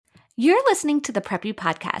You're listening to the Preppy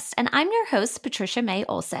Podcast, and I'm your host, Patricia May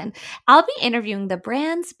Olson. I'll be interviewing the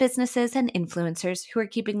brands, businesses, and influencers who are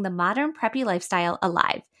keeping the modern preppy lifestyle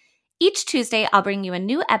alive. Each Tuesday, I'll bring you a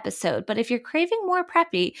new episode, but if you're craving more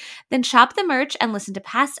preppy, then shop the merch and listen to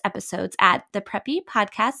past episodes at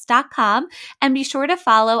thepreppypodcast.com, and be sure to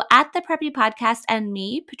follow at The Preppy Podcast and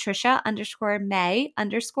me,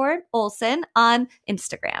 Patricia_May_Olson on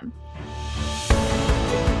Instagram.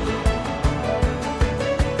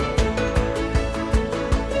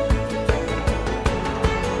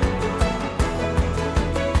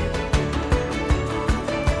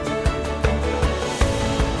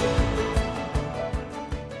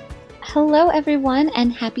 Hello, everyone,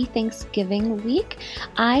 and happy Thanksgiving week.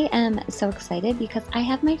 I am so excited because I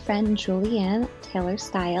have my friend Julianne Taylor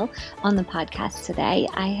on the podcast today.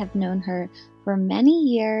 I have known her for many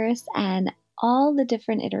years and all the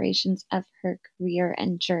different iterations of her career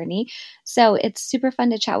and journey. So it's super fun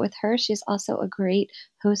to chat with her. She's also a great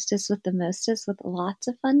hostess with the mostest with lots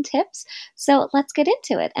of fun tips. So let's get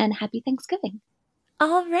into it, and happy Thanksgiving.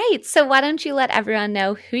 All right. So why don't you let everyone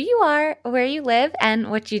know who you are, where you live,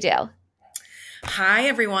 and what you do? Hi,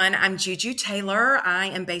 everyone. I'm Juju Taylor. I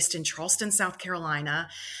am based in Charleston, South Carolina.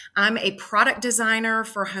 I'm a product designer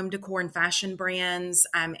for home decor and fashion brands.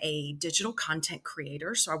 I'm a digital content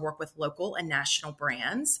creator, so I work with local and national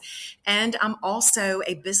brands. And I'm also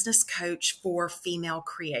a business coach for female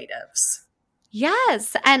creatives.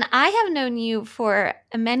 Yes. And I have known you for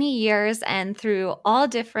many years and through all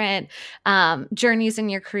different journeys in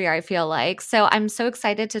your career, I feel like. So I'm so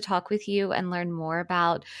excited to talk with you and learn more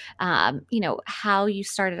about, how you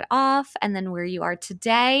started off and then where you are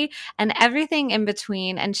today and everything in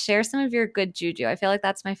between, and share some of your good juju. I feel like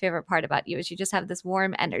that's my favorite part about you, is you just have this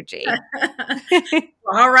warm energy.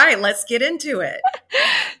 All right, let's get into it.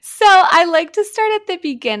 So I like to start at the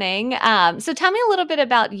beginning. So tell me a little bit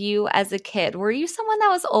about you as a kid. Were you someone that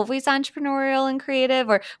was always entrepreneurial and creative,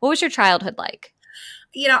 or what was your childhood like?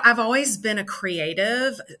 You know, I've always been a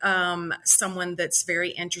creative, someone that's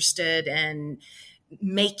very interested in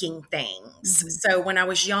making things. Mm-hmm. So when I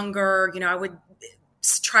was younger, I would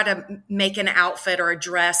try to make an outfit or a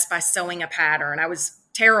dress by sewing a pattern. I was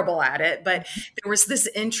terrible at it, but there was this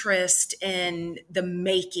interest in the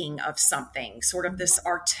making of something, sort of this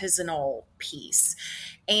artisanal piece.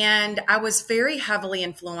 And I was very heavily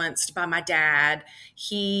influenced by my dad.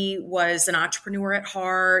 He was an entrepreneur at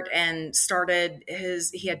heart and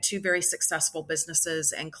he had two very successful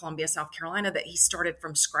businesses in Columbia, South Carolina that he started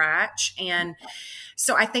from scratch. And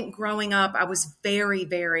so I think growing up, I was very,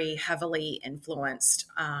 very heavily influenced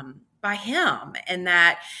by him, and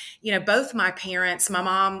that, both my parents, my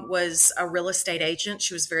mom was a real estate agent.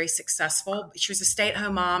 She was very successful. She was a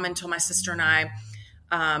stay-at-home mom until my sister and I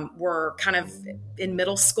were kind of in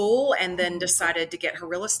middle school, and then decided to get her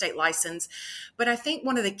real estate license. But I think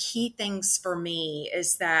one of the key things for me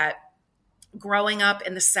is that growing up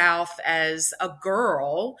in the South as a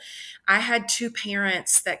girl, I had two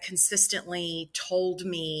parents that consistently told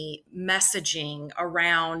me messaging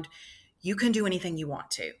around, you can do anything you want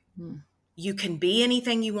to. You can be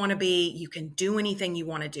anything you want to be. You can do anything you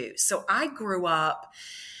want to do. So I grew up,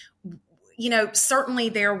 certainly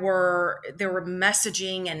there were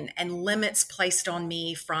messaging and limits placed on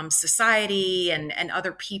me from society and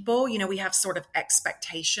other people. We have sort of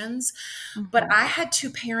expectations, but I had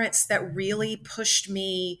two parents that really pushed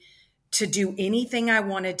me to do anything I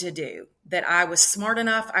wanted to do, that I was smart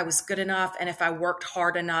enough, I was good enough, and if I worked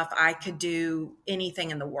hard enough, I could do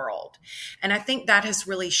anything in the world. And I think that has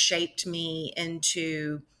really shaped me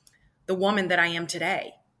into the woman that I am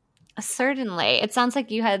today. Certainly. It sounds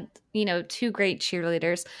like you had, two great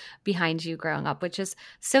cheerleaders behind you growing up, which is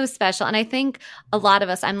so special. And I think a lot of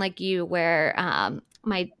us, I'm like you, where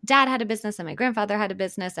my dad had a business and my grandfather had a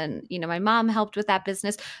business, and, my mom helped with that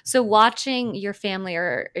business. So watching your family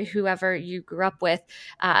or whoever you grew up with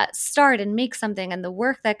start and make something, and the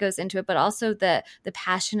work that goes into it, but also the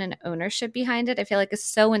passion and ownership behind it, I feel like is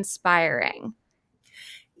so inspiring.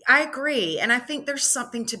 I agree. And I think there's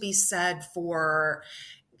something to be said for,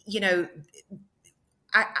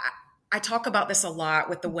 I talk about this a lot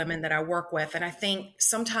with the women that I work with. And I think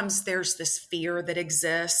sometimes there's this fear that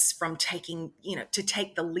exists from to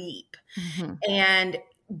take the leap, and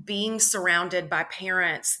being surrounded by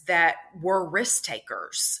parents that were risk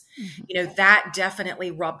takers. That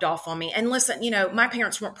definitely rubbed off on me. And listen, my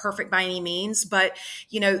parents weren't perfect by any means, but,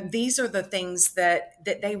 these are the things that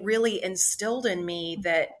they really instilled in me,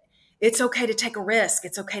 that it's okay to take a risk.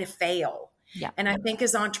 It's okay to fail. Yeah. And I think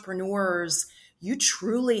as entrepreneurs, you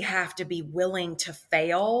truly have to be willing to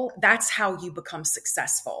fail. That's how you become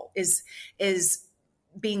successful, is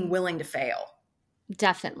being willing to fail.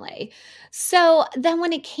 Definitely. So then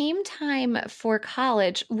when it came time for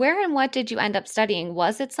college, where and what did you end up studying?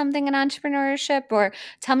 Was it something in entrepreneurship, or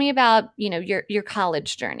tell me about, your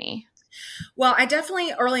college journey? Well, I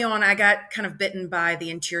definitely early on I got kind of bitten by the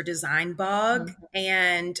interior design bug, Mhm.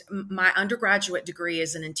 and my undergraduate degree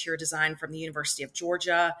is in interior design from the University of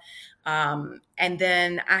Georgia. And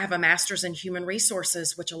then I have a master's in human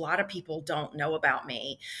resources, which a lot of people don't know about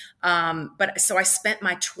me. But so I spent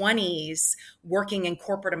my 20s working in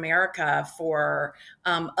corporate America for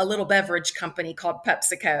a little beverage company called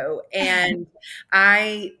PepsiCo. And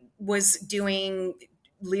I was doing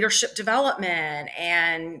leadership development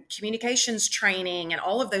and communications training and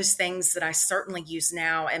all of those things that I certainly use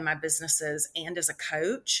now in my businesses and as a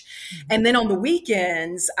coach. And then on the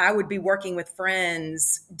weekends, I would be working with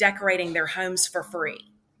friends decorating their homes for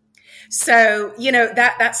free. So,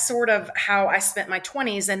 that's sort of how I spent my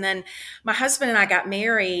 20s. And then my husband and I got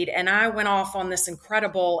married, and I went off on this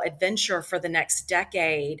incredible adventure for the next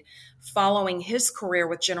decade, following his career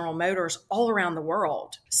with General Motors all around the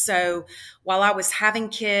world. So, while I was having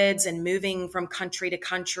kids and moving from country to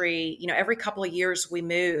country, every couple of years we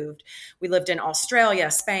moved. We lived in Australia,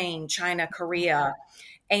 Spain, China, Korea.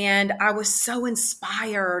 And I was so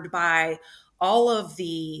inspired by all of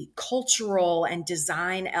the cultural and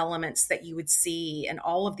design elements that you would see in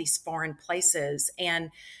all of these foreign places.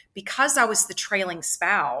 And because I was the trailing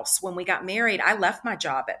spouse, when we got married, I left my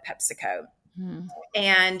job at PepsiCo. Mhm.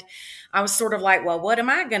 And I was sort of like, well, what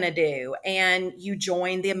am I going to do? And you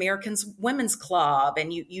join the Americans Women's Club,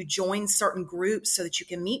 and you join certain groups so that you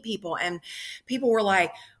can meet people. And people were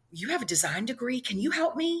like, you have a design degree. Can you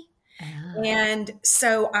help me? Ah. And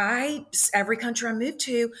so every country I moved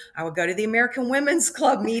to, I would go to the American Women's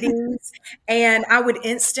Club meetings, and I would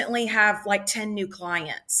instantly have like 10 new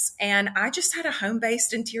clients. And I just had a home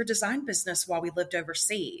based interior design business while we lived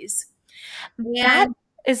overseas. That And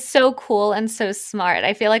is so cool and so smart.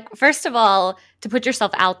 I feel like, first of all, to put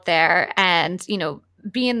yourself out there and,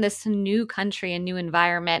 be in this new country and new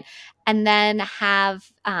environment, and then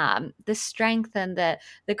have the strength and the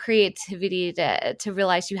creativity to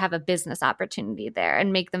realize you have a business opportunity there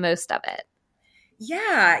and make the most of it.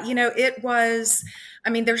 yeah, it was,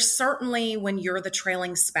 I mean, there's certainly when you're the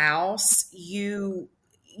trailing spouse, you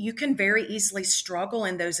can very easily struggle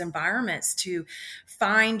in those environments to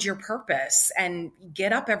find your purpose and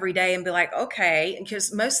get up every day and be like, okay,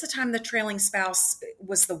 because most of the time the trailing spouse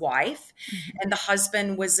was the wife, Mhm. and the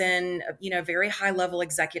husband was in, very high level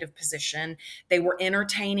executive position. They were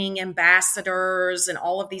entertaining ambassadors and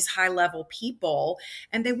all of these high level people,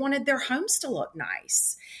 and they wanted their homes to look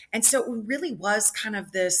nice. And so it really was kind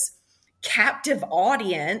of this captive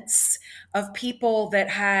audience of people that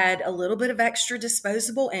had a little bit of extra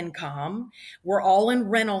disposable income. We're all in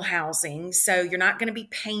rental housing, so you're not going to be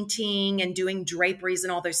painting and doing draperies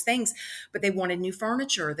and all those things, but they wanted new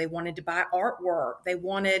furniture. They wanted to buy artwork. They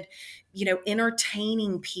wanted,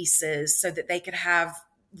 entertaining pieces so that they could have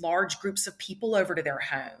large groups of people over to their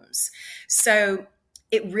homes. So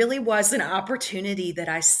it really was an opportunity that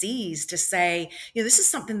I seized to say, this is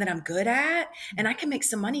something that I'm good at, and I can make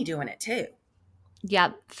some money doing it too.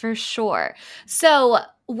 Yeah, for sure. So,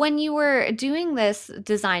 when you were doing this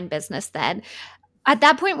design business, then at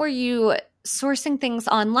that point, were you sourcing things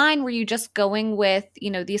online? Were you just going with,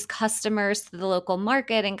 these customers to the local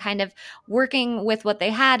market and kind of working with what they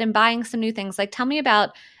had and buying some new things? Like, tell me about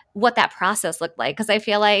what that process looked like. Because I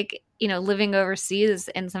feel like, living overseas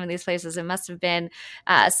in some of these places, it must have been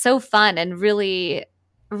so fun and really,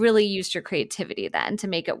 really used your creativity then to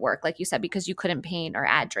make it work, like you said, because you couldn't paint or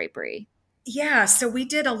add drapery. Yeah, so we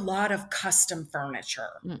did a lot of custom furniture.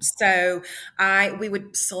 Mm. So we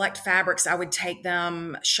would select fabrics. I would take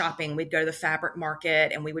them shopping. We'd go to the fabric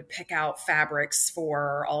market, and we would pick out fabrics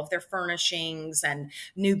for all of their furnishings and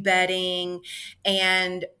new bedding.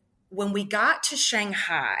 And when we got to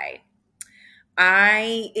Shanghai,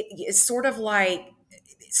 it's sort of like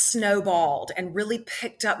snowballed and really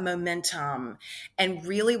picked up momentum, and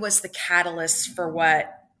really was the catalyst for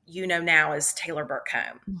what now as Taylor Burke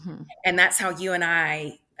Home. Mhm. And that's how you and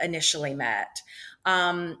I initially met.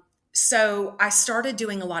 Um, so I started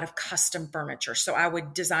doing a lot of custom furniture. So I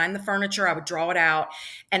would design the furniture, I would draw it out,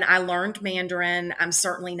 and I learned Mandarin. I'm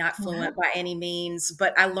certainly not Wow. fluent by any means,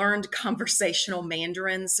 but I learned conversational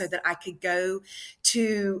Mandarin so that I could go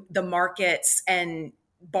to the markets and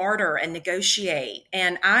barter and negotiate.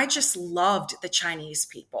 And I just loved the Chinese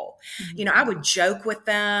people. Mhm. I would joke with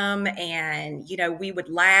them, and, we would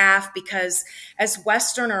laugh because as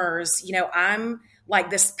Westerners, I'm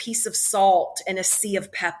like this piece of salt in a sea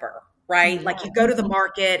of pepper, right? Like you Yeah. go to the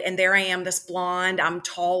market and there I am, this blonde, I'm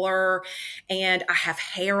taller and I have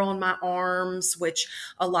hair on my arms, which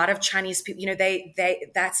a lot of Chinese people,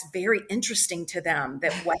 that's very interesting to them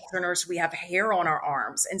that Westerners, we have hair on our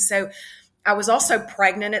arms. And so I was also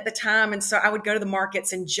pregnant at the time. And so I would go to the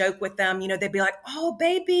markets and joke with them. They'd be like, oh,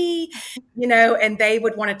 baby, and they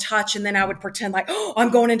would want to touch. And then I would pretend like, oh, I'm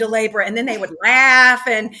going into labor. And then they would laugh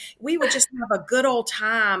and we would just have a good old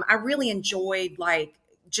time. I really enjoyed like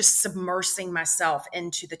just submersing myself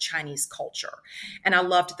into the Chinese culture. And I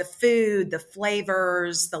loved the food, the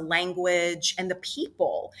flavors, the language, and the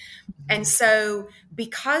people. And so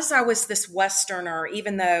because I was this Westerner,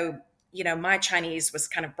 even though my Chinese was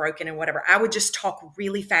kind of broken and whatever, I would just talk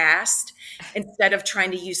really fast instead of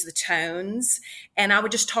trying to use the tones. And I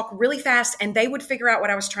would just talk really fast and they would figure out what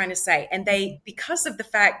I was trying to say. And because of the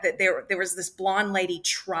fact that there was this blonde lady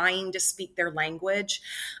trying to speak their language,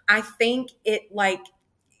 I think it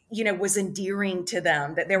was endearing to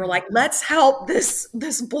them that they were like, let's help this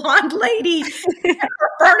blonde lady get her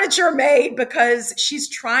furniture made because she's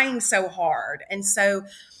trying so hard. And so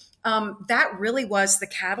that really was the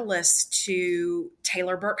catalyst to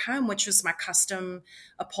Taylor Burke Home, which was my custom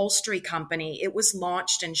upholstery company. It was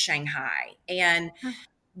launched in Shanghai. And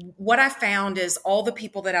what I found is all the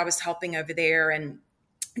people that I was helping over there and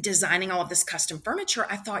designing all of this custom furniture,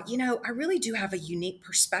 I thought, I really do have a unique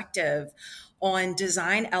perspective on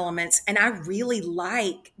design elements, and I really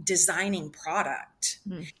like designing product.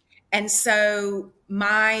 And so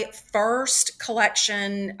my first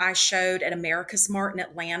collection I showed at America's Mart in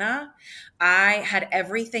Atlanta. I had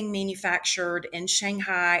everything manufactured in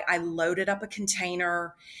Shanghai. I loaded up a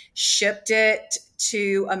container, shipped it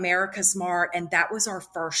to America's Mart, and that was our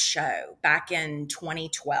first show back in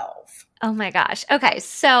 2012. Oh my gosh. Okay.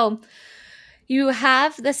 So you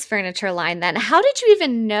have this furniture line then. How did you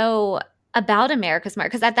even know about America's Mart?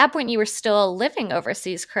 Because at that point you were still living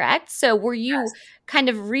overseas, correct? So were you kind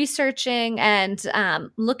of researching and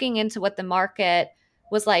looking into what the market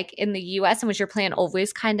was like in the US? And was your plan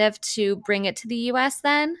always kind of to bring it to the US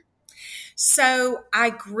then? So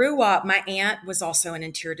I grew up, my aunt was also an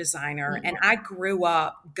interior designer, and I grew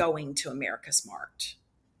up going to America's Mart.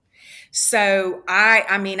 So I've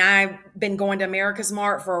been going to America's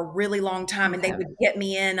Mart for a really long time and they would get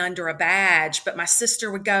me in under a badge, but my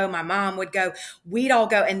sister would go, my mom would go, we'd all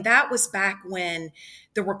go. And that was back when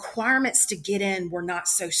the requirements to get in were not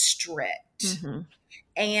so strict.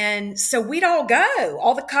 And so we'd all go,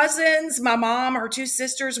 all the cousins, my mom, her two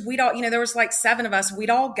sisters, we'd all, there was like 7 of us, we'd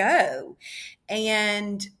all go.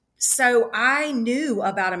 And so I knew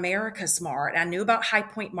about America's Mart. I knew about High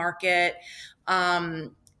Point Market.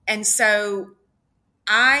 And so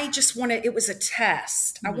I just it was a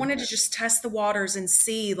test. I wanted to just test the waters and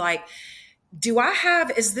see like,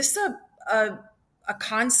 is this a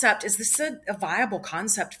concept? Is this a viable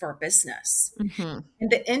concept for a business? And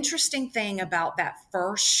the interesting thing about that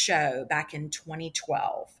first show back in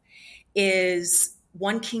 2012 is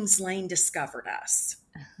One Kings Lane discovered us.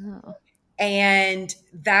 And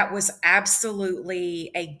that was absolutely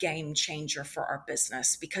a game changer for our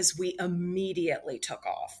business because we immediately took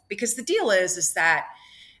off. Because the deal is that,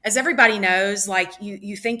 as everybody knows, like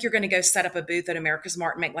you think you're going to go set up a booth at America's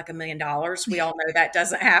Mart and make like $1 million. We all know that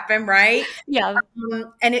doesn't happen, right? Yeah.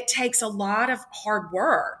 And it takes a lot of hard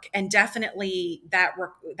work, and definitely that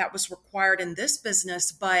was required in this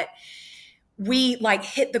business. But we like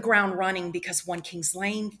hit the ground running because One Kings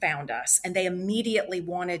Lane found us and they immediately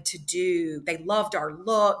they loved our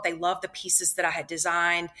look. They loved the pieces that I had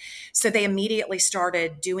designed. So they immediately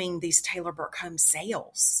started doing these Taylor Burke Home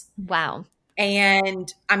sales. Wow.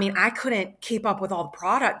 And I couldn't keep up with all the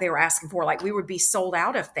product they were asking for. Like we would be sold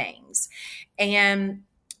out of things. And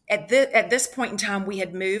at this point in time, we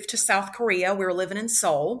had moved to South Korea. We were living in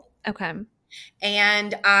Seoul. Okay.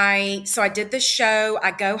 And I did this show.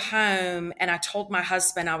 I go home and I told my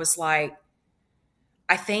husband, I was like,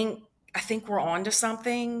 I think we're on to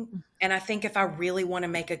something. And I think if I really want to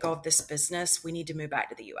make a go of this business, we need to move back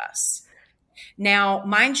to the US. Now,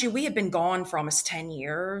 mind you, we had been gone for almost 10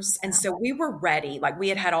 years. And so we were ready. Like we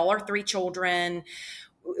had all our 3 children.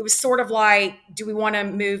 It was sort of like, do we want to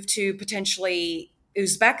move to potentially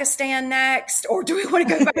Uzbekistan next, or do we want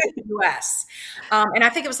to go back to the US? And I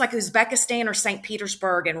think it was like Uzbekistan or St.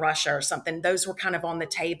 Petersburg in Russia or something. Those were kind of on the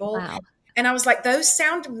table. Wow. And I was like, those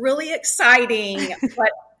sound really exciting,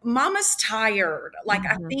 but Mama's tired. Like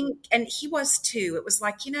I think, and he was too. It was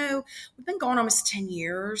like, we've been gone almost 10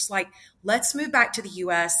 years. Like, let's move back to the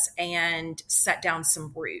US and set down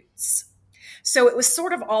some roots. So it was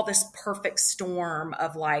sort of all this perfect storm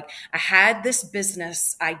of like, I had this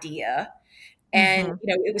business idea. And, Hmm.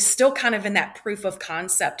 it was still kind of in that proof of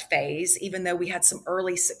concept phase, even though we had some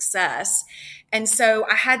early success. And so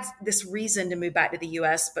I had this reason to move back to the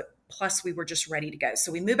US, but plus we were just ready to go.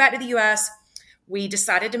 So we moved back to the US. We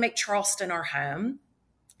decided to make Charleston our home.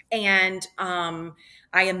 And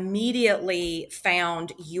I immediately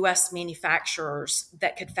found US manufacturers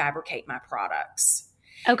that could fabricate my products.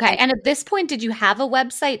 Okay. And And at this point, did you have a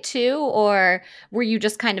website too, or were you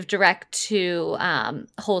just kind of direct to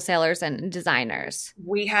wholesalers and designers?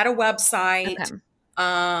 we had a website. Okay.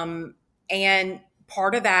 Um, and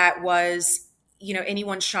part of that was,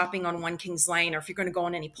 anyone shopping on One Kings Lane, or if you're going to go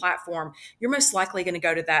on any platform, you're most likely going to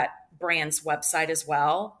go to that brand's website as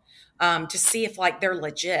well, to see if like they're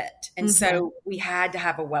legit. And Hmm. so we had to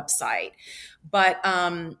have a website. But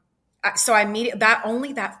so I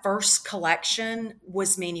immediately that first collection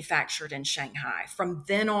was manufactured in Shanghai. From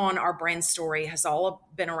then on, our brand story has all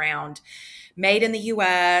been around made in the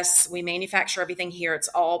US. We manufacture everything here. It's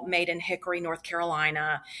all made in Hickory, North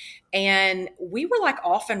Carolina. And we were like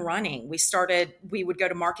off and running. We would go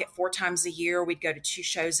to market 4 times a year. We'd go to 2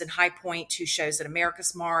 shows in High Point, 2 shows at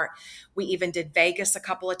America's Mart. We even did Vegas a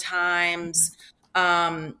couple of times.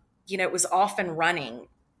 It was off and running.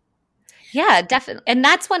 Yeah, definitely. And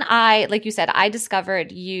that's when like you said, I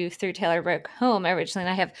discovered you through Taylor Brick Home originally. And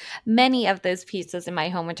I have many of those pieces in my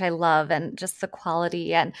home, which I love, and just the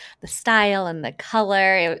quality and the style and the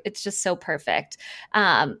color. It's just so perfect.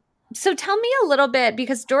 So tell me a little bit,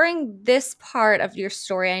 because during this part of your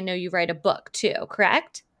story, I know you write a book too,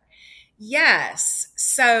 correct? Yes.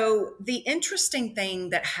 So the interesting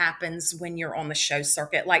thing that happens when you're on the show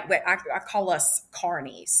circuit, like what I call us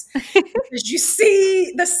carnies, because you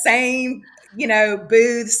see the same,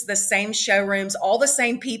 booths, the same showrooms, all the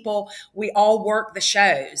same people. We all work the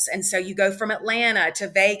shows. And so you go from Atlanta to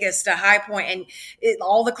Vegas to High Point, and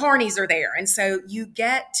all the carnies are there. And so you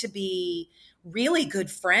get to be really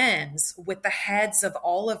good friends with the heads of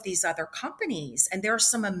all of these other companies. And there are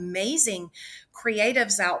some amazing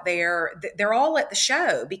creatives out there. They're all at the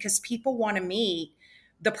show because people want to meet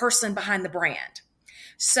the person behind the brand.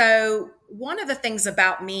 So one of the things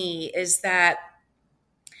about me is that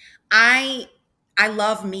I I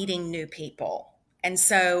love meeting new people. And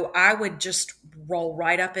so I would just roll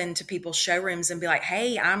right up into people's showrooms and be like,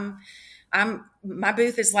 "Hey, my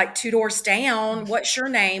booth is like 2 doors down. What's your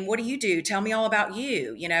name? What do you do? Tell me all about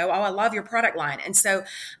you. Oh, I love your product line." And so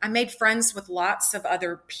I made friends with lots of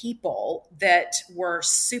other people that were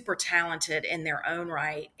super talented in their own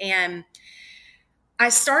right. And I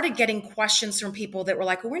started getting questions from people that were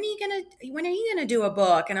like, "Well, when are you gonna do a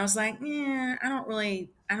book?" And I was like, "Yeah, I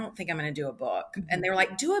don't think I'm gonna do a book." And they were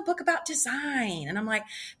like, "Do a book about design." And I'm like,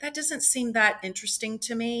 "That doesn't seem that interesting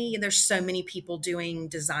to me. And there's so many people doing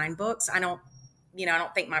design books. I don't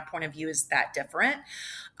think my point of view is that different."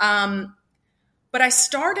 Um, but I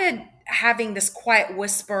started having this quiet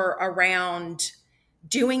whisper around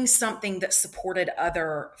doing something that supported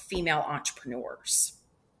other female entrepreneurs,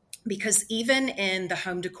 because even in the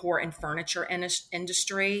home decor and furniture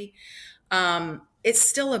industry, it's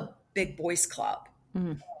still a big boys club.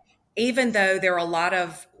 Mhm. Even though there are a lot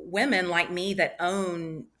of women like me that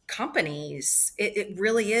own companies, it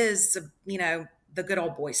really is, the good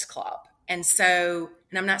old boys club. And so,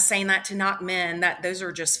 and I'm not saying that to knock men, that those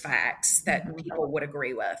are just facts that Mhm. people would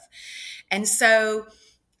agree with. And so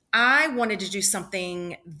I wanted to do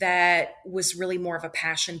something that was really more of a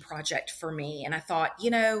passion project for me. And I thought,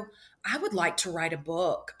 I would like to write a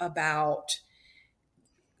book about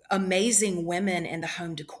amazing women in the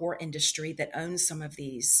home decor industry that own some of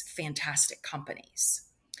these fantastic companies.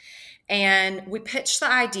 And we pitched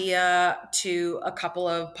the idea to a couple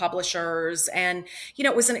of publishers. And,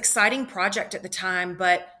 it was an exciting project at the time.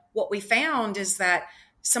 But what we found is that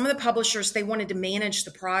some of the publishers, they wanted to manage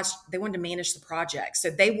the project. So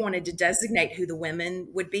they wanted to designate who the women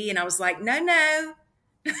would be. And I was like, no, no,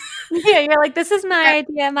 Yeah, you're like, this is my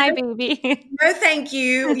idea, my baby. no, thank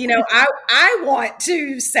you. I want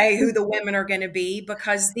to say who the women are going to be,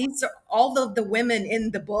 because these are all of the women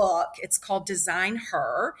in the book. It's called Design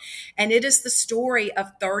Her, and it is the story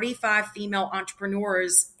of 35 female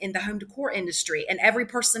entrepreneurs in the home decor industry. And every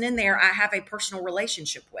person in there, I have a personal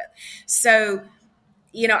relationship with. So,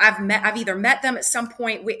 I've either met them at some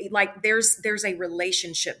point. There's a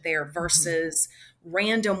relationship there versus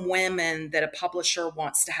random women that a publisher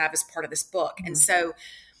wants to have as part of this book. And so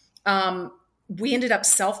um, we ended up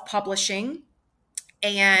self-publishing,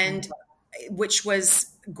 and which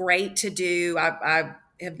was great to do. I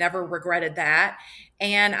have never regretted that.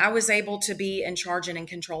 And I was able to be in charge and in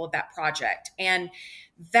control of that project. And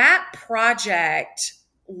that project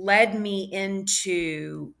led me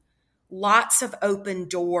into lots of open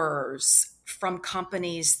doors from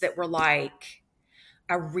companies that were like,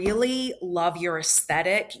 I really love your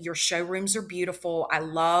aesthetic. Your showrooms are beautiful. I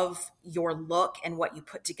love your look and what you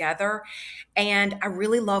put together. And I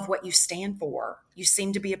really love what you stand for. You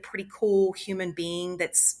seem to be a pretty cool human being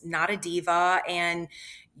that's not a diva. And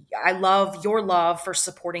I love your love for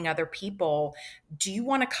supporting other people. Do you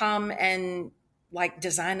want to come and like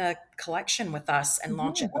design a collection with us and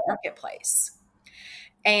launch it in the marketplace?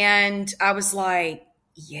 And I was like,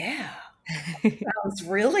 yeah, that was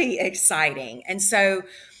really exciting. And so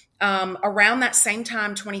around that same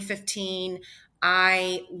time, 2015,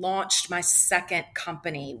 I launched my second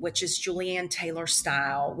company, which is Julianne Taylor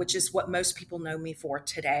Style, which is what most people know me for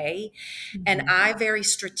today. And I very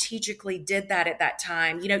strategically did that at that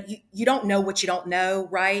time. You know, you don't know what you don't know,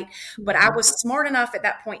 right? But I was smart enough at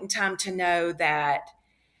that point in time to know that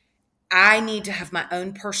I need to have my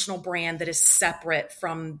own personal brand that is separate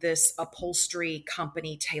from this upholstery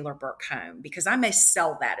company, Taylor Burke Home, because I may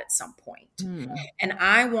sell that at some point. And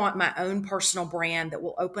I want my own personal brand that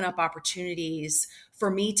will open up opportunities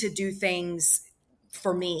for me to do things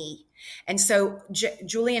for me. And so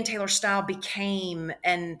Julianne Taylor Style became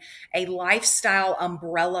a lifestyle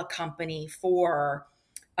umbrella company for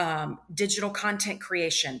digital content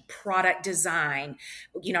creation, product design.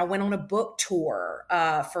 You know, I went on a book tour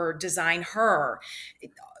for Design Her,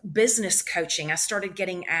 business coaching. I started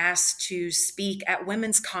getting asked to speak at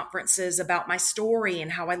women's conferences about my story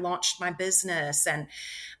and how I launched my business. And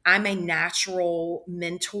I'm a natural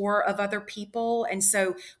mentor of other people. And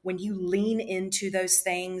so when you lean into those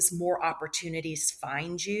things, more opportunities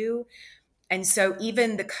find you. And so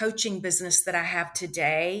even the coaching business that I have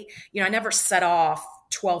today, you know, I never set off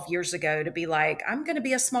 12 years ago to be like, I'm going to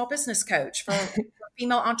be a small business coach for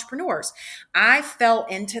female entrepreneurs. I fell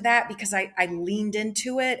into that because I leaned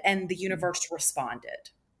into it and the universe responded.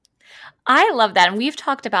 I love that. And we've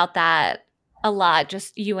talked about that a lot,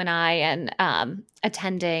 just you and I, and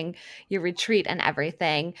attending your retreat and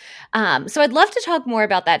everything. So I'd love to talk more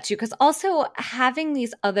about that too, because also having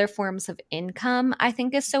these other forms of income, I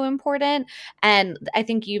think, is so important. And I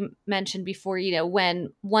think you mentioned before, you know,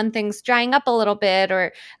 when one thing's drying up a little bit,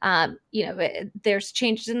 or, you know, there's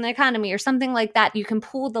changes in the economy or something like that, you can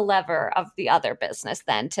pull the lever of the other business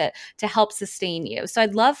then to help sustain you. So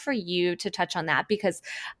I'd love for you to touch on that, because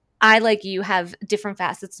I, like you, have different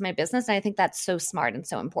facets to my business. And I think that's so smart and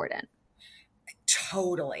so important.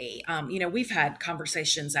 Totally. You know, we've had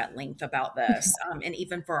conversations at length about this. And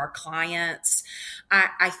even for our clients,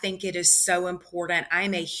 I think it is so important.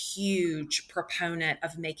 I'm a huge proponent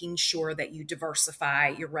of making sure that you diversify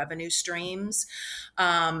your revenue streams.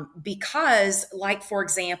 Because, like, for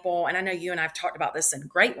example, and I know you and I've talked about this in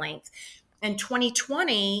great length, in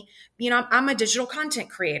 2020, you know, I'm a digital content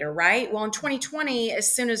creator, right? Well, in 2020,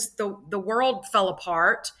 as soon as the world fell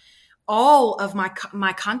apart, all of my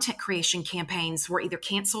content creation campaigns were either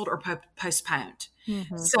canceled or postponed.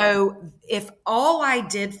 So if all I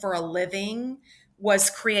did for a living was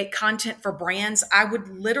create content for brands, I would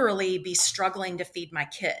literally be struggling to feed my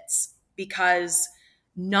kids because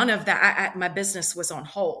none of that, my business was on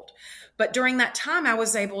hold. But during that time, I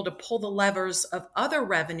was able to pull the levers of other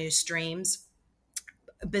revenue streams.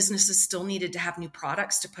 Businesses still needed to have new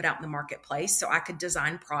products to put out in the marketplace, so I could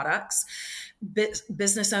design products.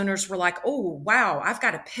 Business owners were like, oh, wow, I've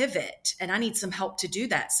got to pivot and I need some help to do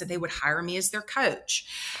that. So they would hire me as their coach.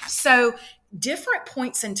 So different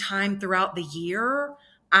points in time throughout the year,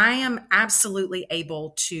 I am absolutely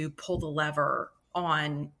able to pull the lever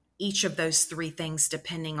on each of those three things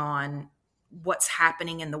depending on what's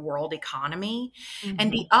happening in the world economy.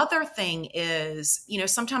 And the other thing is, you know,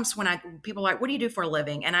 sometimes when people are like, what do you do for a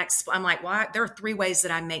living? And I'm like, well, there are three ways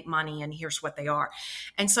that I make money and here's what they are.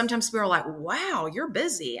 And sometimes people are like, wow, you're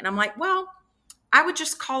busy. And I'm like, well, I would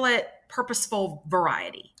just call it purposeful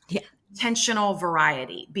variety, intentional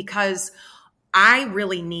variety, because I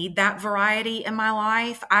really need that variety in my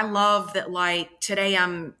life. I love that, like, today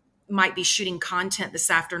might be shooting content this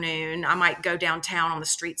afternoon. I might go downtown on the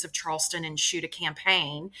streets of Charleston and shoot a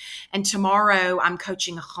campaign. And tomorrow I'm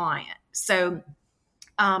coaching a client. So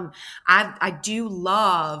I do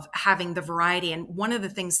love having the variety. And one of the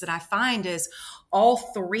things that I find is all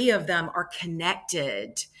three of them are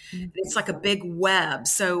connected. It's like a big web.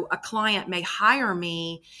 So a client may hire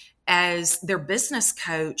me as their business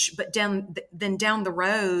coach, but then down the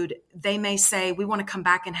road, they may say, we want to come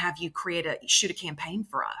back and have you shoot a campaign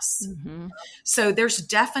for us. So there's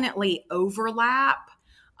definitely overlap.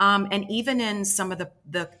 And even in some of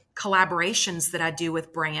the collaborations that I do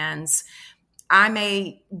with brands, I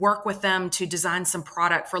may work with them to design some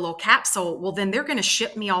product for a little capsule. Well, then they're going to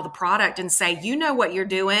ship me all the product and say, you know what you're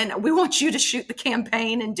doing. We want you to shoot the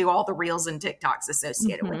campaign and do all the reels and TikToks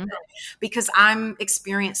associated with Mhm. it, because I'm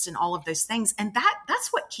experienced in all of those things. And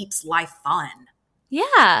that's what keeps life fun.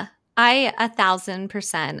 Yeah, I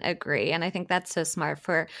 1,000% agree. And I think that's so smart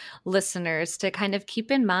for listeners to kind of keep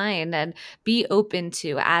in mind and be open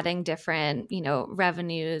to adding different,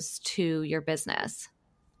 revenues to your business.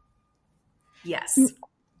 Yes.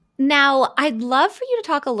 Now, I'd love for you to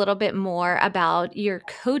talk a little bit more about your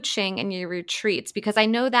coaching and your retreats, because I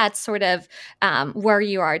know that's sort of where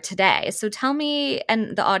you are today. So tell me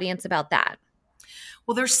and the audience about that.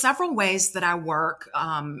 Well, there's several ways that I work,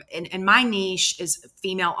 and my niche is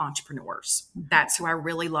female entrepreneurs. That's who I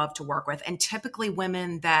really love to work with, and typically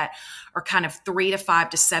women that are kind of 3 to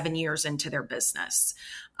 5 to 7 years into their business.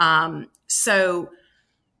 So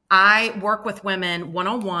I work with women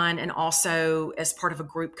one-on-one and also as part of a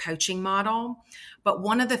group coaching model. But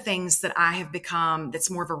one of the things that I have become, that's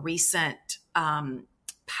more of a recent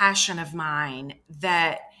passion of mine,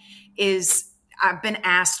 that is, I've been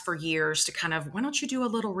asked for years to kind of, why don't you do a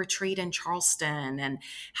little retreat in Charleston and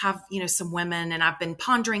have, some women, and I've been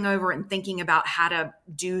pondering over and thinking about how to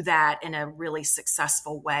do that in a really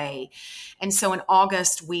successful way. And so in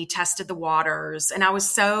August, we tested the waters, and I was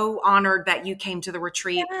so honored that you came to the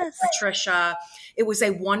retreat, Yes. Patricia. It was a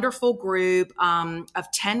wonderful group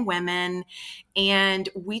of 10 women. And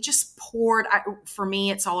we just poured, for me,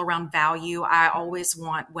 it's all around value. I always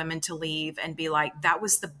want women to leave and be like, that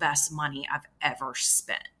was the best money I've ever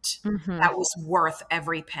spent. Mm-hmm. That was worth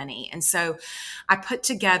every penny. And so I put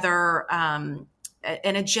together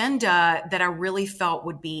an agenda that I really felt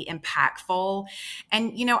would be impactful.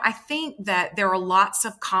 And, I think that there are lots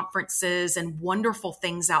of conferences and wonderful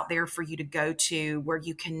things out there for you to go to where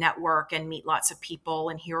you can network and meet lots of people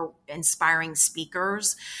and hear inspiring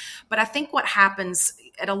speakers. But I think what happens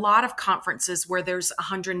at a lot of conferences where there's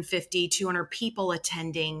 150, 200 people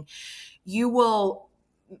attending, you will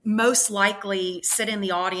most likely sit in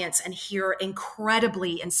the audience and hear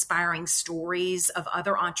incredibly inspiring stories of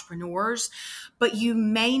other entrepreneurs, but you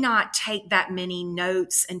may not take that many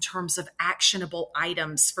notes in terms of actionable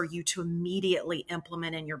items for you to immediately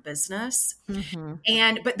implement in your business.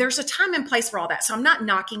 Mm-hmm. But there's a time and place for all that. So I'm not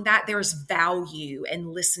knocking that. There's value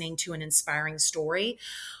in listening to an inspiring story.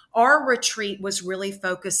 Our retreat was really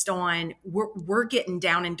focused on we're getting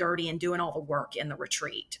down and dirty and doing all the work in the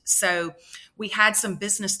retreat. So we had some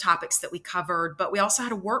business topics that we covered, but we also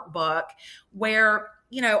had a workbook where,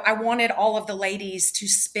 I wanted all of the ladies to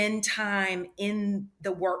spend time in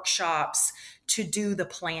the workshops to do the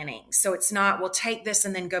planning. So it's not, we'll take this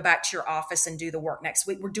and then go back to your office and do the work next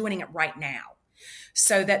week. We're doing it right now,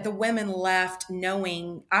 so that the women left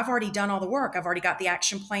knowing I've already done all the work. I've already got the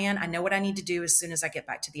action plan. I know what I need to do as soon as I get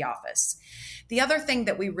back to the office. The other thing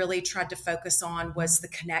that we really tried to focus on was the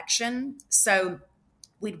connection. So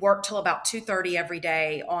we'd work till about 2:30 every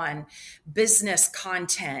day on business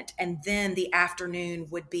content. And then the afternoon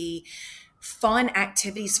would be fun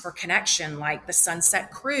activities for connection, like the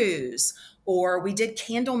sunset cruise, or we did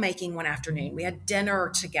candle making one afternoon. We had dinner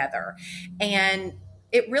together. And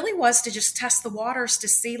it really was to just test the waters to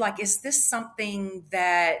see, like, is this something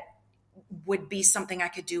that would be something I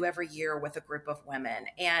could do every year with a group of women?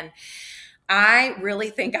 And I really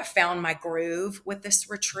think I found my groove with this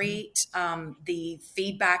retreat. The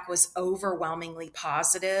feedback was overwhelmingly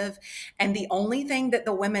positive. And the only thing that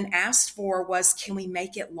the women asked for was, can we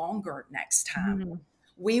make it longer next time? Mm-hmm.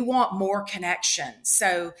 We want more connection.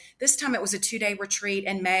 So this time it was a 2-day retreat.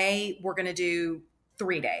 In May, we're going to do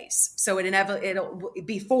 3 days. So it'll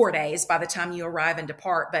be 4 days by the time you arrive and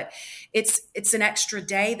depart, but it's an extra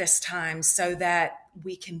day this time so that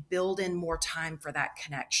we can build in more time for that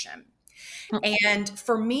connection. And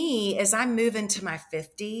for me, as I move into my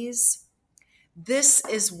 50s, this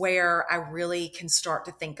is where I really can start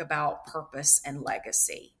to think about purpose and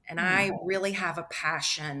legacy. And I really have a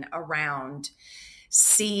passion around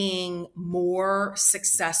seeing more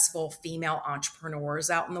successful female entrepreneurs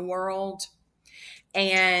out in the world.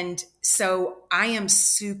 And so I am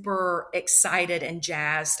super excited and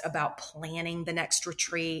jazzed about planning the next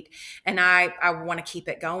retreat. And I want to keep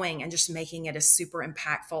it going and just making it a super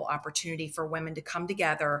impactful opportunity for women to come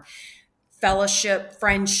together, fellowship,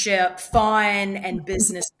 friendship, fun, and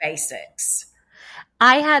business basics.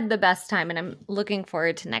 I had the best time, and I'm looking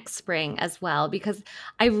forward to next spring as well, because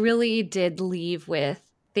I really did leave with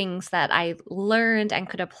things that I learned and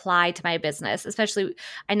could apply to my business. Especially,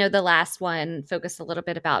 I know the last one focused a little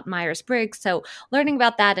bit about Myers-Briggs. So learning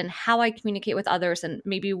about that and how I communicate with others, and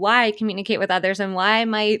maybe why I communicate with others, and why I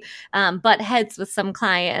might butt heads with some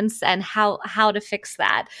clients, and how to fix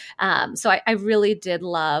that. So I really did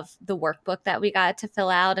love the workbook that we got to fill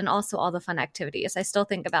out, and also all the fun activities. I still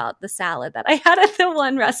think about the salad that I had at the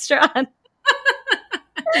one restaurant.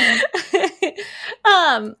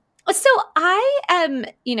 um, so I am,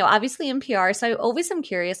 obviously in PR. So I always am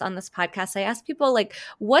curious on this podcast. I ask people, like,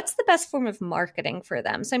 what's the best form of marketing for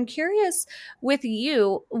them? So I'm curious with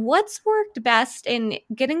you, what's worked best in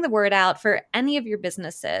getting the word out for any of your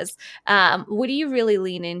businesses? What do you really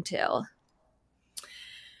lean into?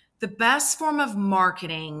 The best form of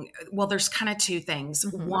marketing, well, there's kind of two things.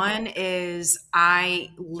 Mm-hmm. One is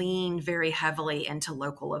I lean very heavily into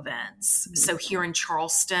local events. Mm-hmm. So here in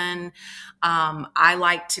Charleston, I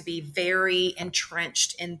like to be very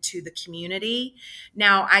entrenched into the community.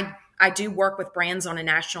 Now, I do work with brands on a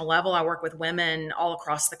national level. I work with women all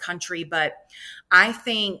across the country, but I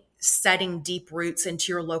think setting deep roots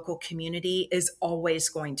into your local community is always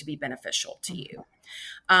going to be beneficial to you.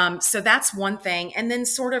 So that's one thing. And then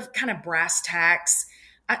sort of kind of brass tacks,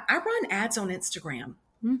 I run ads on Instagram.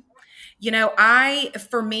 Mm-hmm.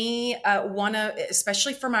 For me,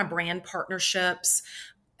 especially for my brand partnerships,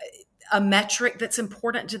 a metric that's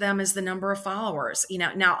important to them is the number of followers.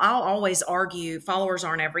 Now I'll always argue followers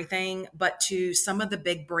aren't everything, but to some of the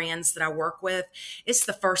big brands that I work with, it's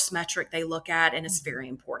the first metric they look at, and it's very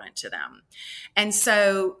important to them. And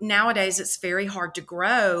so nowadays it's very hard to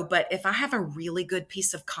grow, but if I have a really good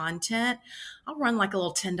piece of content, I'll run like a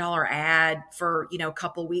little $10 ad for, a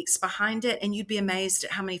couple weeks behind it. And you'd be amazed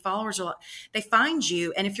at how many followers they find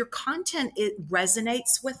you. And if your content, it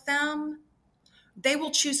resonates with them, they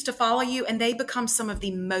will choose to follow you, and they become some of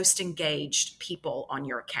the most engaged people on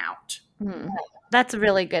your account. That's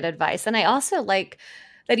really good advice. And I also like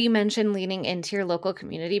that you mentioned leaning into your local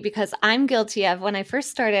community, because I'm guilty of, when I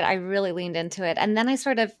first started, I really leaned into it. And then I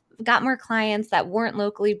sort of got more clients that weren't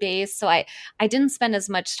locally based. So I didn't spend as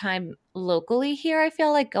much time locally here. I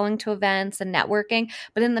feel like going to events and networking.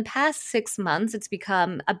 But in the past 6 months, it's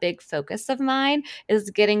become a big focus of mine,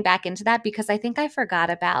 is getting back into that, because I think I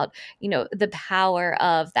forgot about, the power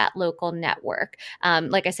of that local network.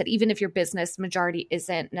 Like I said, even if your business majority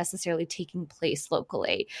isn't necessarily taking place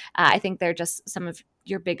locally, I think they're just some of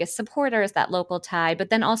your biggest supporters, that local tie. But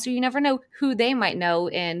then also, you never know who they might know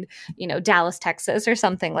in, Dallas, Texas, or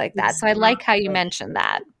something like that. So I like how you mentioned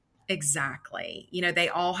that. Exactly. They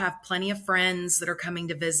all have plenty of friends that are coming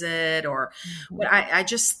to visit, but I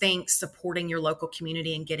just think supporting your local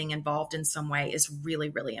community and getting involved in some way is really,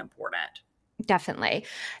 really important. Definitely.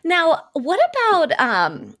 Now, what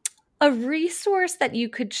about a resource that you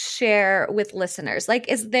could share with listeners? Like,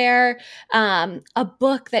 is there a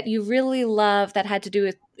book that you really love that had to do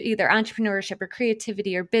with either entrepreneurship or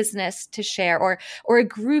creativity or business to share, or a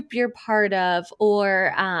group you're part of,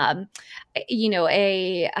 or a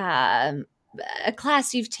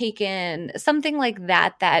class you've taken, something like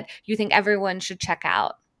that you think everyone should check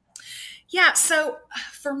out? Yeah. So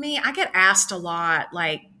for me, I get asked a lot,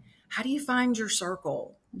 like, how do you find your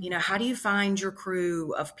circle? How do you find your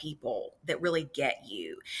crew of people that really get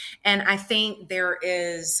you? And I think there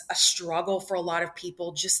is a struggle for a lot of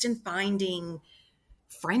people just in finding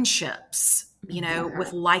friendships,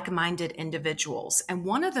 with like-minded individuals. And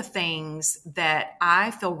one of the things that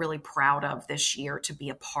I feel really proud of this year to be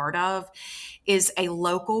a part of is a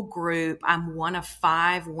local group. I'm one of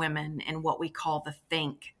 5 women in what we call the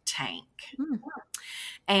Think Tank.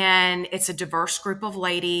 And it's a diverse group of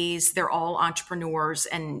ladies. They're all entrepreneurs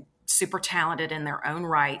and super talented in their own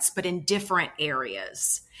rights, but in different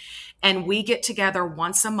areas. And we get together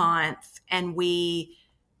once a month, and we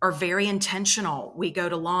are very intentional. We go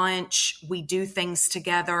to lunch, we do things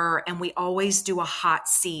together, and we always do a hot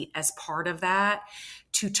seat as part of that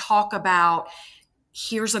to talk about,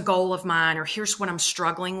 here's a goal of mine, or here's what I'm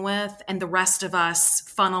struggling with, and the rest of us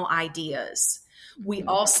funnel ideas. We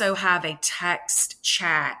also have a text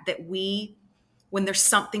chat that when there's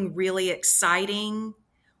something really exciting,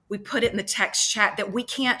 we put it in the text chat that we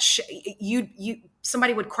can't,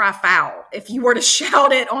 somebody would cry foul if you were to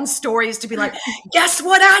shout it on stories to be like, guess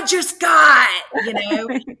what I just got,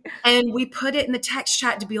 and we put it in the text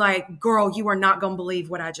chat to be like, girl, you are not going to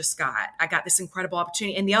believe what I just got. I got this incredible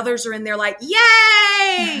opportunity. And the others are in there like,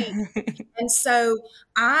 yay. And so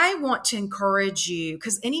I want to encourage you,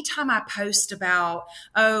 because anytime I post about,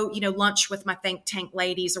 lunch with my Think Tank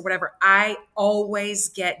ladies or whatever, I always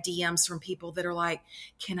get DMs from people that are like,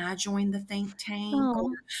 can I join the Think Tank?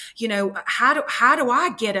 Or, how do I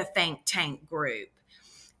get a Think Tank group?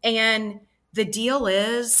 And the deal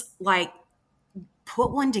is like,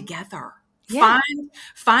 put one together. Yeah.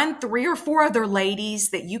 Find 3 or 4 other ladies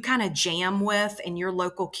that you kind of jam with in your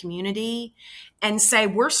local community and say,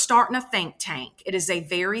 we're starting a think tank. It is a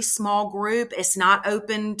very small group. It's not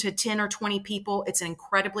open to 10 or 20 people. It's an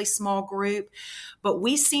incredibly small group, but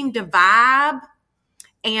we seem to vibe,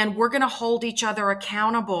 and we're going to hold each other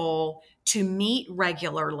accountable to meet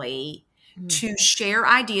regularly, to share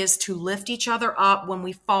ideas, to lift each other up when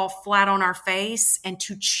we fall flat on our face, and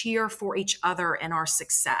to cheer for each other in our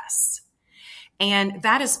success. And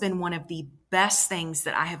that has been one of the best things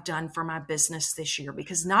that I have done for my business this year,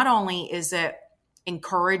 because not only is it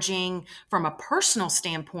encouraging from a personal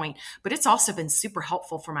standpoint, but it's also been super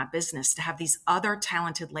helpful for my business to have these other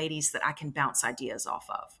talented ladies that I can bounce ideas off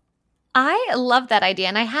of. I love that idea.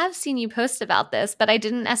 And I have seen you post about this, but I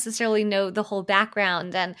didn't necessarily know the whole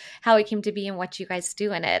background and how it came to be and what you guys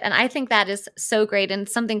do in it. And I think that is so great and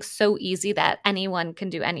something so easy that anyone can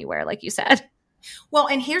do anywhere, like you said. Well,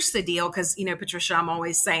 and here's the deal, because, Patricia, I'm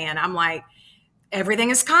always saying, I'm like, everything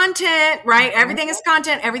is content, right? Everything is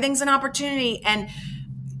content. Everything's an opportunity. And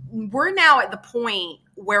we're now at the point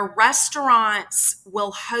where restaurants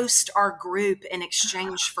will host our group in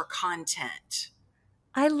exchange for content.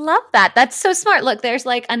 I love that. That's so smart. Look, there's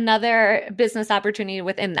like another business opportunity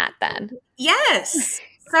within that then. Yes.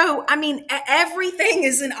 So, I mean, everything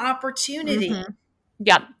is an opportunity. Mm-hmm.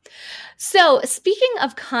 Yep. So speaking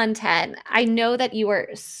of content, I know that you are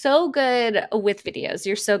so good with videos.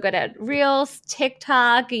 You're so good at Reels,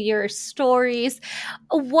 TikTok, your stories.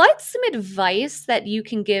 What's some advice that you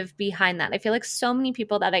can give behind that? I feel like so many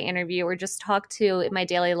people that I interview or just talk to in my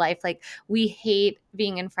daily life, like we hate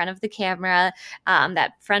being in front of the camera,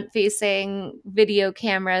 that front-facing video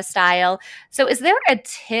camera style. So is there a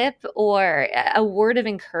tip or a word of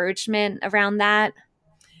encouragement around that?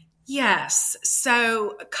 Yes.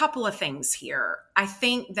 So, a couple of things here. I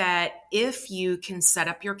think that if you can set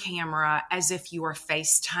up your camera as if you are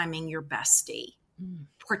FaceTiming your bestie,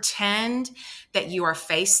 pretend that you are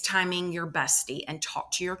FaceTiming your bestie and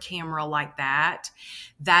talk to your camera like that,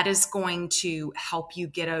 that is going to help you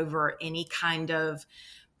get over any kind of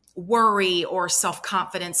worry or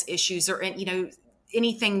self-confidence issues, or,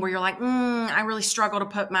 anything where you're like, I really struggle to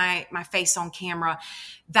put my face on camera.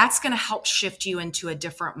 That's going to help shift you into a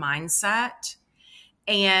different mindset.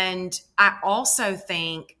 And I also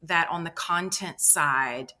think that on the content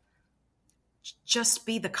side, just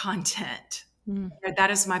be the content.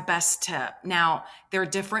 That is my best tip. Now, there are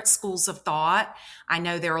different schools of thought. I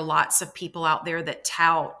know there are lots of people out there that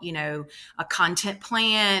tout, a content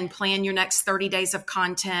plan your next 30 days of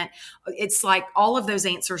content. It's like all of those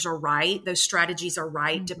answers are right. Those strategies are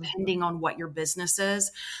right, depending on what your business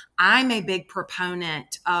is. I'm a big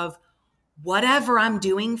proponent of whatever I'm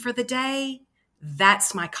doing for the day,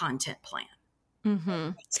 that's my content plan. Mm-hmm.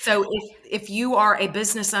 So if you are a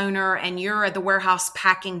business owner and you're at the warehouse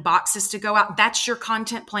packing boxes to go out, that's your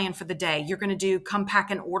content plan for the day. You're going to do come pack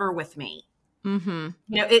an order with me. Mm-hmm.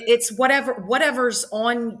 It's whatever's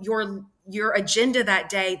on your agenda that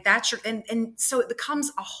day. That's and so it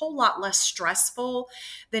becomes a whole lot less stressful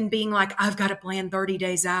than being like, I've got to plan 30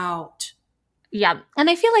 days out. Yeah. And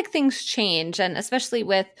I feel like things change, and especially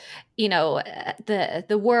with,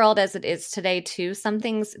 the world as it is today too, some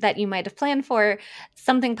things that you might have planned for,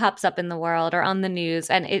 something pops up in the world or on the news,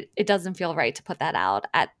 and it doesn't feel right to put that out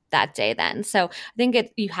at that day then. So I think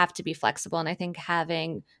you have to be flexible. And I think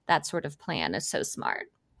having that sort of plan is so smart.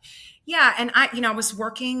 Yeah. And I was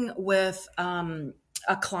working with,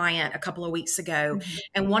 a client a couple of weeks ago.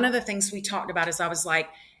 And one of the things we talked about is I was like,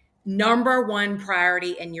 number one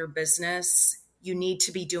priority in your business, you need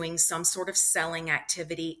to be doing some sort of selling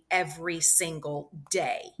activity every single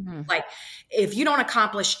day. Like if you don't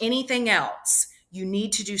accomplish anything else, you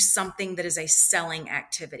need to do something that is a selling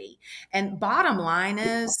activity. And bottom line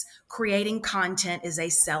is creating content is a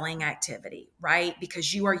selling activity, right?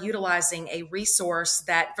 Because you are utilizing a resource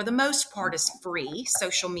that for the most part is free,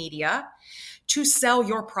 social media, to sell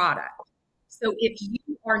your product. So if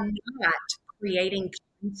you are not creating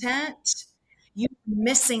content, you're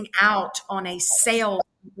missing out on a sales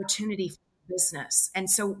opportunity for business. And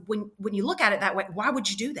so when you look at it that way, why would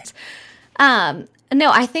you do that?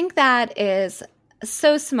 No, I think that is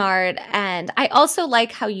So smart. And I also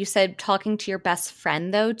like how you said talking to your best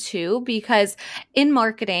friend though too, because in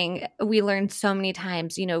marketing, we learn so many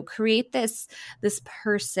times, create this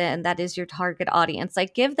person that is your target audience.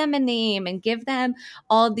 Like give them a name and give them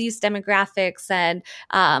all these demographics and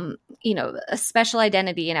a special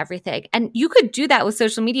identity and everything. And you could do that with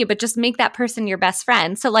social media, but just make that person your best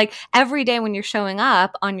friend. So like every day when you're showing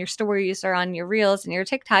up on your stories or on your reels and your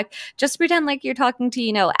TikTok, just pretend like you're talking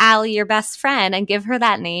to, Allie, your best friend, and give her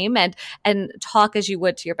that name and talk as you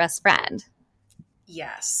would to your best friend.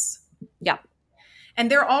 Yes. Yeah.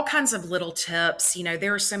 And there are all kinds of little tips.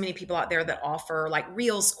 There are so many people out there that offer like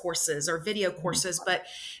Reels courses or video courses. But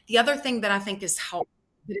the other thing that I think is helpful,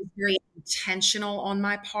 that is very intentional on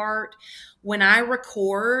my part, when I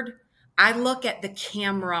record, I look at the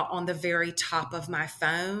camera on the very top of my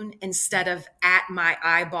phone instead of at my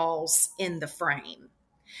eyeballs in the frame.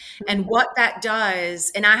 And what that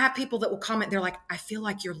does, and I have people that will comment, they're like, I feel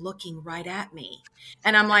like you're looking right at me.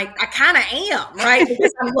 And I'm like, I kind of am, right?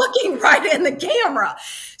 Because I'm looking right in the camera.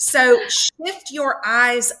 So shift your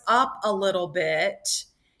eyes up a little bit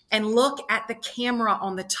and look at the camera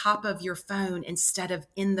on the top of your phone instead of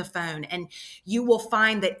in the phone. And you will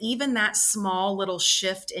find that even that small little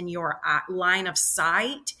shift in your line of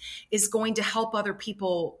sight is going to help other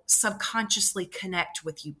people subconsciously connect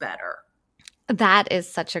with you better. That is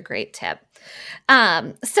such a great tip.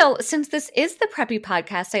 So since this is the Preppy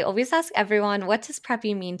podcast, I always ask everyone, what does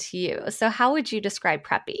preppy mean to you? So how would you describe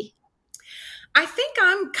preppy? I think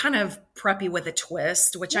I'm kind of preppy with a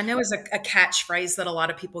twist, which I know is a catchphrase that a lot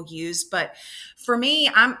of people use, but for me,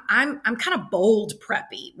 I'm kind of bold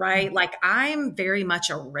preppy, right? Like I'm very much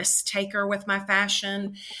a risk taker with my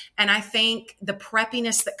fashion, and I think the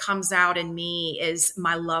preppiness that comes out in me is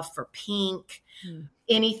my love for pink,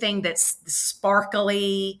 anything that's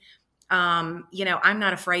sparkly. I'm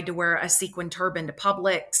not afraid to wear a sequin turban to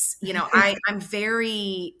Publix.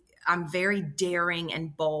 I'm very daring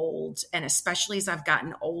and bold. And especially as I've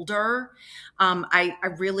gotten older, I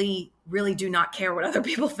really, really do not care what other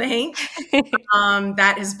people think.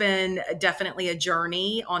 That has been definitely a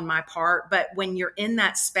journey on my part. But when you're in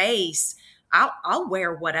that space, I'll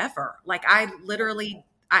wear whatever. Like I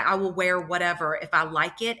will wear whatever. If I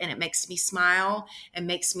like it and it makes me smile and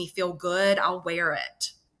makes me feel good, I'll wear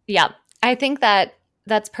it. Yeah, I think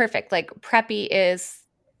that's perfect. Like preppy is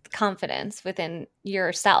confidence within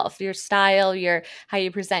yourself, your style, how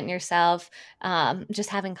you present yourself, just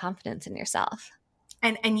having confidence in yourself.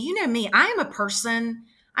 And you know me, I am a person,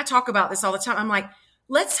 I talk about this all the time. I'm like,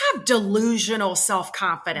 let's have delusional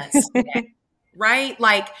self-confidence today, right?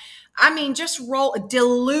 Like, I mean, just roll a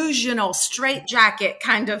delusional straitjacket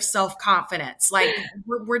kind of self-confidence. Like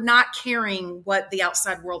we're not caring what the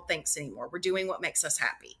outside world thinks anymore. We're doing what makes us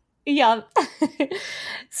happy. Yeah.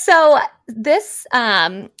 So this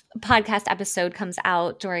podcast episode comes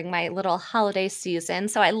out during my little holiday season.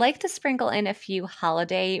 So I like to sprinkle in a few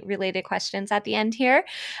holiday related questions at the end here.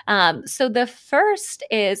 So the first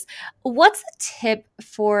is, what's a tip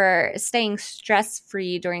for staying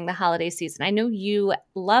stress-free during the holiday season? I know you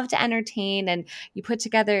love to entertain and you put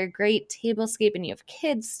together a great tablescape and you have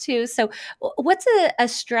kids too. So what's a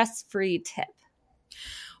stress-free tip?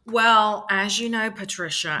 Well, as you know,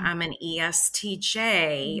 Patricia, I'm an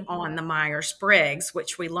ESTJ on the Myers-Briggs,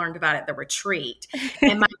 which we learned about at the retreat.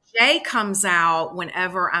 And my J comes out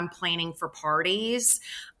whenever I'm planning for parties.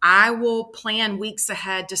 I will plan weeks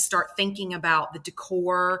ahead to start thinking about the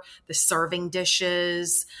decor, the serving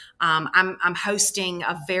dishes. I'm hosting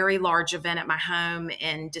a very large event at my home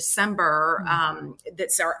in December.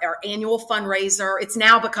 That's our annual fundraiser. It's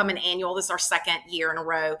now become an annual. This is our second year in a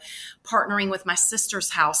row, partnering with my sister's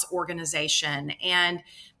house organization. And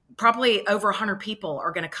probably over 100 people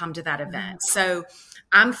are going to come to that event. So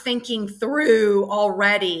I'm thinking through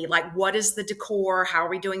already, like, what is the decor? How are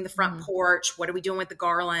we doing the front porch? What are we doing with the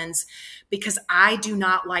garlands? Because I do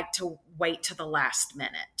not like to wait to the last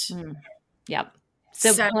minute. Yep.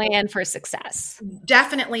 So plan for success.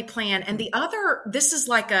 Definitely plan. And the other, this is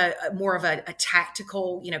like a more of a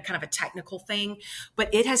tactical, kind of a technical thing,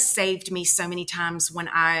 but it has saved me so many times when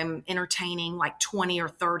I'm entertaining like 20 or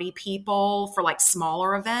 30 people for like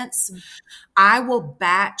smaller events. I will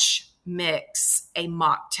batch mix a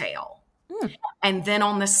mocktail. And then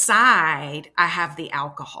on the side, I have the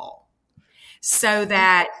alcohol so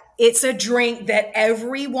that it's a drink that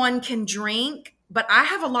everyone can drink. But I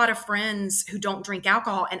have a lot of friends who don't drink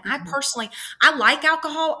alcohol. And I personally, I like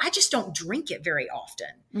alcohol. I just don't drink it very often.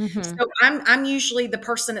 So I'm usually the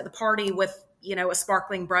person at the party with, a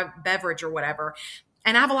sparkling beverage or whatever.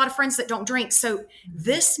 And I have a lot of friends that don't drink. So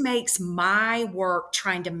this makes my work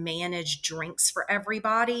trying to manage drinks for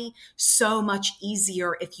everybody so much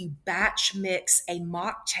easier if you batch mix a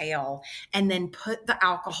mocktail and then put the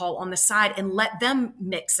alcohol on the side and let them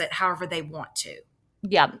mix it however they want to.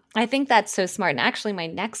 Yeah, I think that's so smart. And actually, my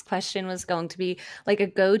next question was going to be like a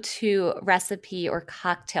go-to recipe or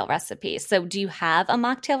cocktail recipe. So, do you have a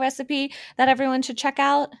mocktail recipe that everyone should check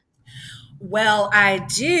out? Well, I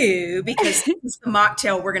do because this is the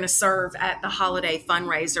mocktail we're going to serve at the holiday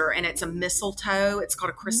fundraiser, and it's a mistletoe. It's called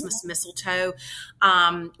a Christmas mistletoe.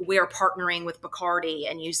 We are partnering with Bacardi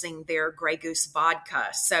and using their Grey Goose vodka.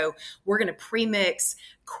 So we're going to pre-mix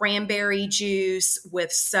cranberry juice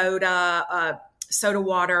with soda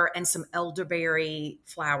water, and some elderberry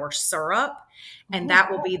flower syrup, and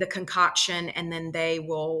that will be the concoction. And then they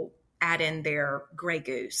will add in their Grey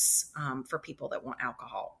Goose for people that want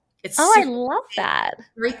alcohol. It's Oh, I super love that.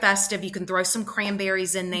 very festive. You can throw some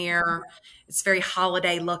cranberries in there. It's very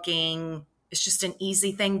holiday looking. It's just an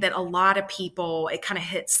easy thing that a lot of people, it kind of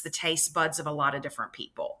hits the taste buds of a lot of different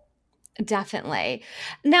people. Definitely.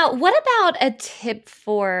 Now, what about a tip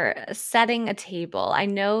for setting a table? I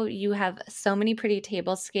know you have so many pretty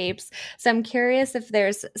tablescapes, so I'm curious if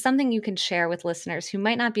there's something you can share with listeners who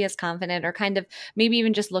might not be as confident or kind of maybe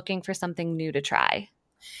even just looking for something new to try.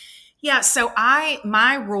 Yeah, so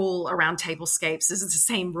my rule around tablescapes is the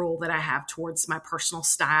same rule that I have towards my personal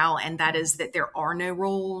style, and that is that there are no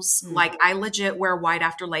rules. Like I legit wear white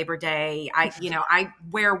after Labor Day. I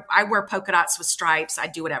wear polka dots with stripes. I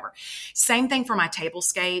do whatever. Same thing for my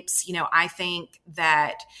tablescapes. I think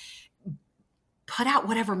that put out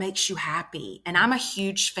whatever makes you happy. And I'm a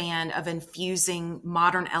huge fan of infusing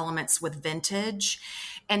modern elements with vintage.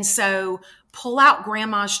 And so pull out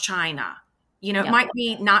grandma's china. It Yep. might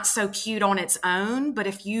be not so cute on its own, but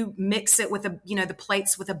if you mix it with the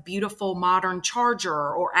plates with a beautiful modern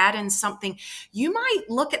charger or add in something, you might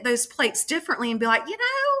look at those plates differently and be like, they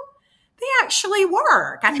actually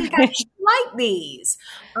work. I think I actually like these.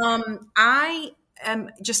 I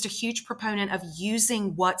am just a huge proponent of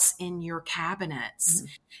using what's in your cabinets,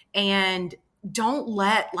 and don't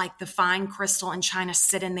let like the fine crystal and china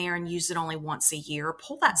sit in there and use it only once a year.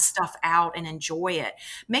 Pull that stuff out and enjoy it.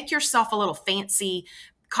 Make yourself a little fancy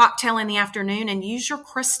cocktail in the afternoon and use your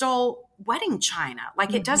crystal wedding china.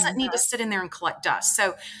 Like it doesn't need to sit in there and collect dust.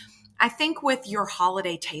 So I think with your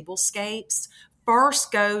holiday tablescapes,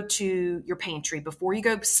 first go to your pantry before you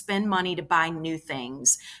go spend money to buy new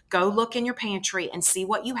things. Go look in your pantry and see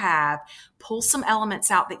what you have. Pull some elements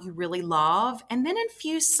out that you really love, and then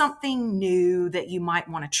infuse something new that you might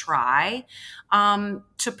want to try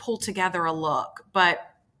to pull together a look. But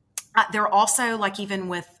there are also, like, even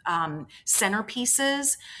with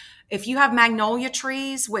centerpieces, if you have magnolia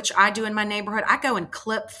trees, which I do in my neighborhood, I go and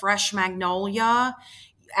clip fresh magnolia,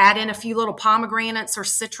 add in a few little pomegranates or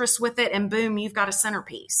citrus with it, and boom, you've got a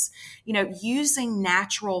centerpiece. Using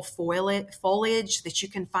natural foliage that you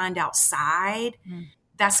can find outside,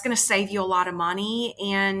 that's going to save you a lot of money.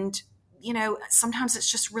 And, sometimes it's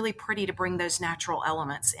just really pretty to bring those natural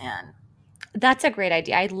elements in. That's a great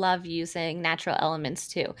idea. I love using natural elements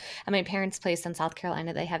too. At my parents' place in South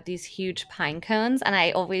Carolina, they have these huge pine cones, and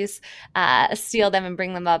I always steal them and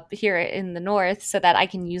bring them up here in the north so that I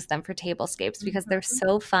can use them for tablescapes because they're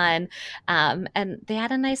so fun. And they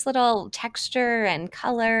add a nice little texture and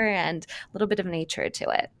color and a little bit of nature to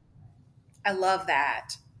it. I love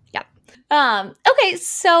that. Yep. Okay,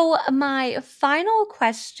 so my final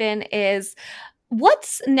question is,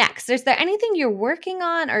 what's next? Is there anything you're working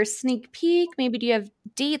on or sneak peek? Maybe do you have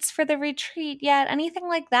dates for the retreat yet? Anything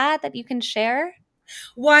like that you can share?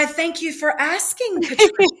 Why, thank you for asking,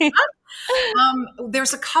 Patricia.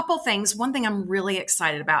 There's a couple things. One thing I'm really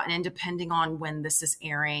excited about, and depending on when this is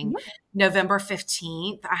airing, November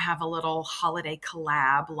 15th, I have a little holiday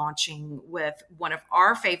collab launching with one of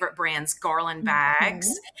our favorite brands, Garland Bags.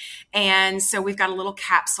 And so we've got a little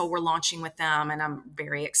capsule we're launching with them, and I'm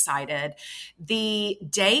very excited. The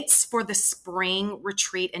dates for the spring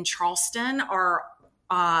retreat in Charleston are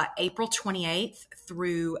April 28th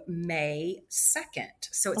through May 2nd.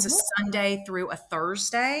 So it's a Sunday through a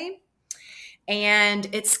Thursday. And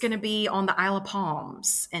it's going to be on the Isle of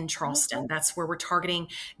Palms in Charleston. That's where we're targeting.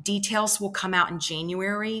 Details will come out in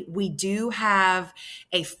January. We do have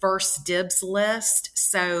a first dibs list,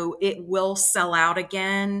 so it will sell out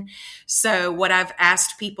again. So what I've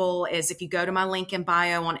asked people is, if you go to my link in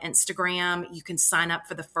bio on Instagram, you can sign up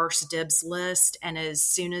for the first dibs list. And as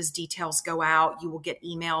soon as details go out, you will get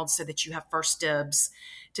emailed so that you have first dibs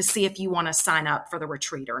to see if you want to sign up for the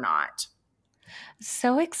retreat or not.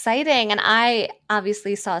 So exciting. And I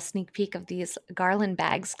obviously saw a sneak peek of these garland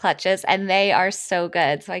bags clutches, and they are so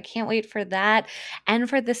good. So I can't wait for that and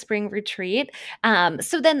for the spring retreat.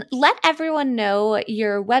 So then let everyone know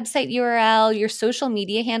your website URL, your social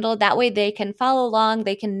media handle. That way they can follow along,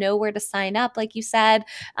 they can know where to sign up, like you said,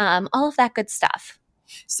 all of that good stuff.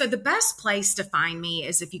 So the best place to find me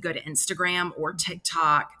is if you go to Instagram or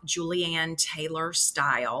TikTok, Julianne Taylor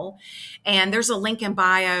Style. And there's a link in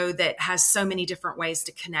bio that has so many different ways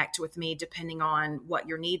to connect with me depending on what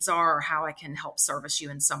your needs are or how I can help service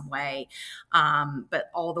you in some way.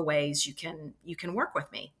 But all the ways you can work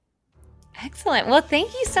with me. Excellent. Well,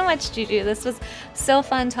 thank you so much, Juju. This was so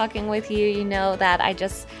fun talking with you. You know that I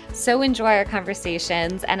just so enjoy our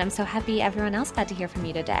conversations, and I'm so happy everyone else got to hear from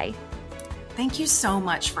you today. Thank you so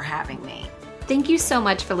much for having me. Thank you so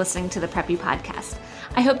much for listening to the Preppy Podcast.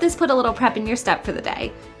 I hope this put a little prep in your step for the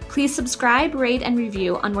day. Please subscribe, rate, and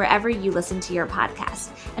review on wherever you listen to your podcast,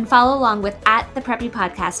 and follow along with @the Preppy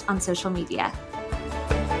Podcast on social media.